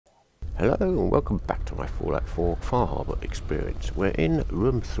Hello and welcome back to my Fallout 4 Far Harbor experience. We're in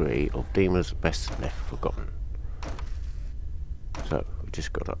room 3 of Dima's Best Left Forgotten. So we've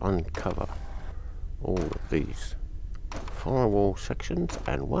just got to uncover all of these firewall sections,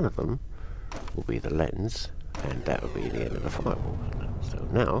 and one of them will be the lens, and that will be the end of the firewall. So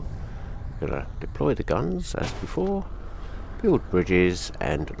now we're going to deploy the guns as before, build bridges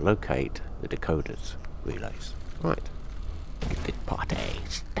and locate the decoders relays. Right, get this party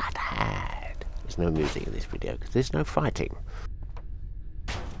started. There's no music in this video because there's no fighting.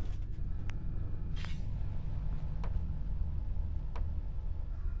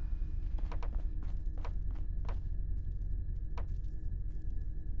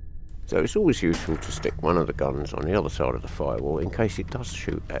 So it's always useful to stick one of the guns on the other side of the firewall in case it does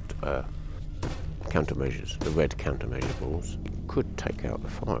shoot at countermeasures. The red countermeasure balls could take out the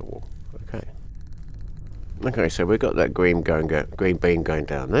firewall. Okay, so we've got that green beam going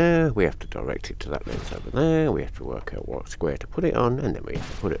down there. We have to direct it to that lens over there. We have to work out what square to put it on, and then we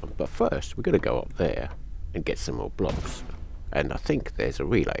have to put it on. But first, we're going to go up there and get some more blocks. And I think there's a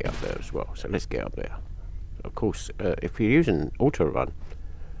relay up there as well. So let's get up there. Of course, if you're using auto run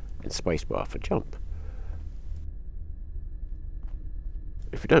and spacebar for jump,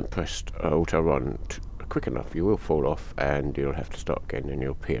 if you don't press auto run quick enough, you will fall off, and you'll have to start again, and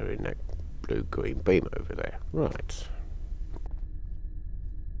you'll appear in that blue-green beam over there. Right.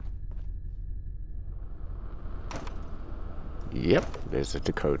 Yep, there's a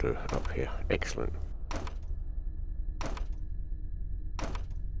decoder up here. Excellent.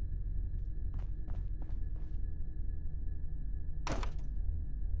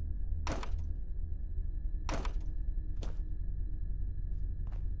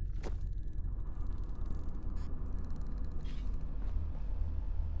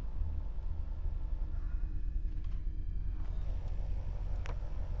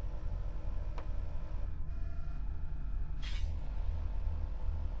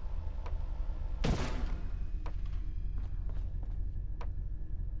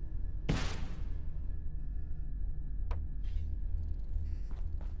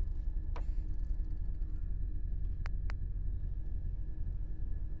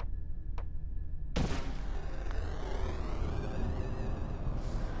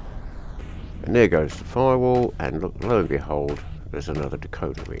 And there goes the firewall, and look, lo and behold, there's another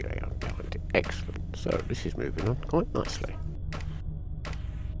decoder relay on behind it. Excellent. So this is moving on quite nicely.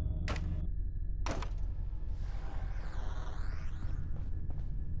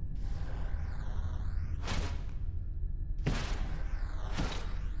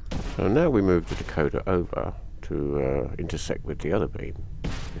 So now we move the decoder over to intersect with the other beam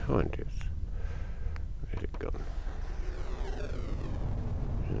behind it. Where's it gone?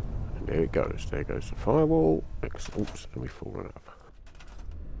 There it goes. There goes the firewall. Excellent. Oops, and we've fallen up.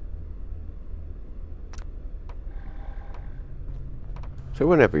 So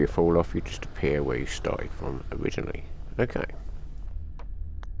whenever you fall off, you just appear where you started from originally. Okay.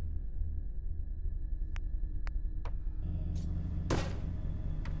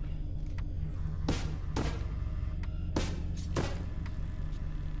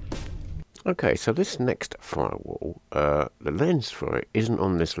 Okay, so this next firewall, the lens for it isn't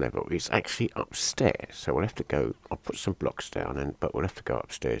on this level. It's actually upstairs. So we'll have to go. I'll put some blocks down, but we'll have to go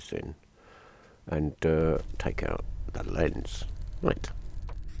upstairs then and take out the lens. Right.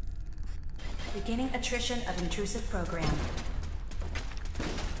 Beginning attrition of intrusive program.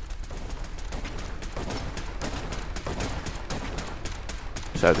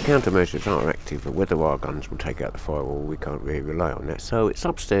 So the countermeasures are active, but whether our guns will take out the firewall, we can't really rely on that. So it's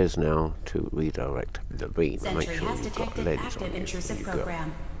upstairs now to redirect the beam and make sure you've got a lens on intrusive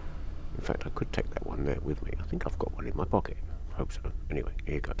program. In fact, I could take that one there with me. I think I've got one in my pocket. Hope so. Anyway,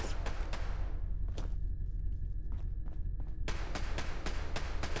 here goes.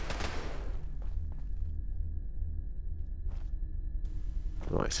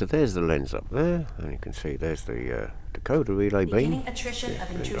 Right, so there's the lens up there, and you can see there's the decoder relay beam. Beginning attrition of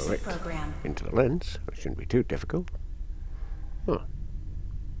intrusive program. Into the lens, which shouldn't be too difficult. Huh.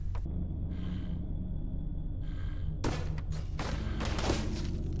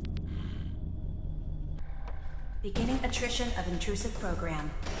 Beginning attrition of intrusive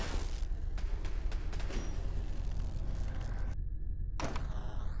program.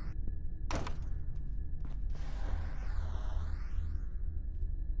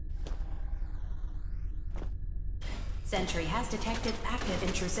 Sentry has detected active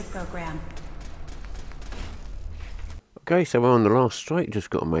intrusive program. Okay, so we're on the last straight. Just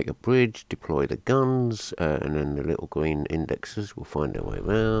got to make a bridge, deploy the guns, and then the little green indexers will find their way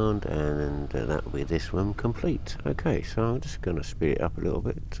around, and that will be this room complete. Okay, so I'm just going to speed it up a little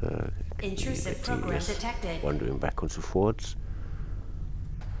bit. Intrusive program detected. Wandering backwards and forwards.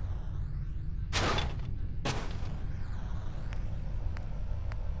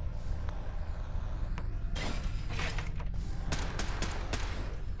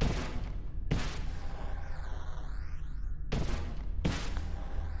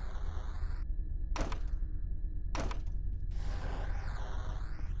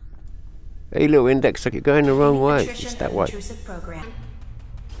 Hey, little index, you're going the wrong way. It's that way. Intrusive program.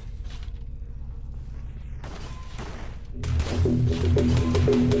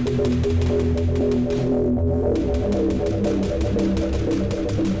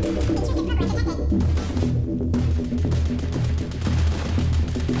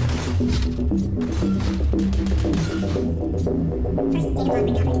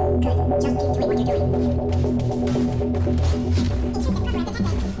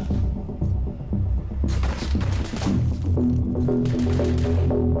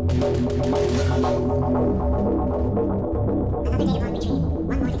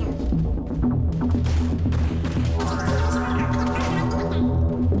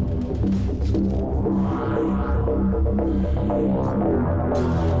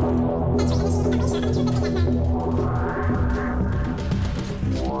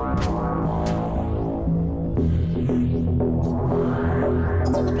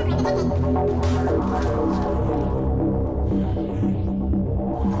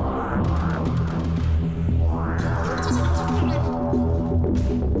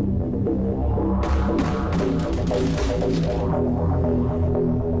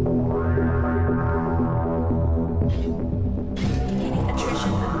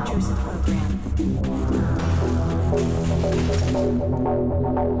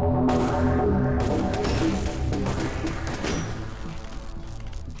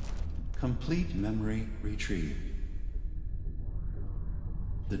 Complete memory retrieved.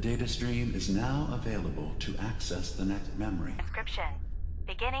 The data stream is now available to access the next memory. Inscription.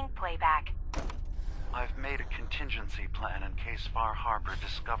 Beginning playback. I've made a contingency plan in case Far Harbor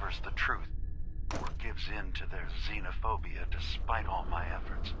discovers the truth, or gives in to their xenophobia despite all my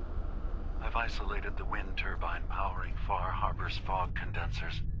efforts. I've isolated the wind turbine powering Far Harbor's fog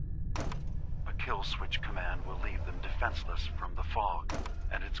condensers. A kill switch command will leave them defenseless from the fog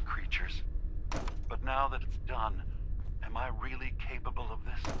and its creatures. But now that it's done, am I really capable of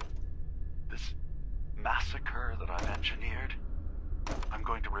this? This massacre that I've engineered? I'm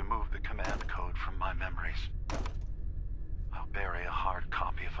going to remove the command code from my memories. I'll bury a hard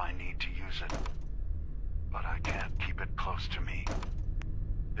copy if I need to use it. But I can't keep it close to me.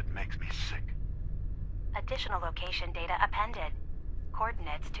 It makes me sick. Additional location data appended.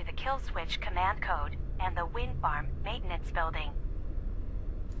 Coordinates to the kill switch command code and the wind farm maintenance building.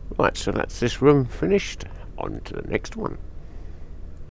 Right, so that's this room finished. On to the next one.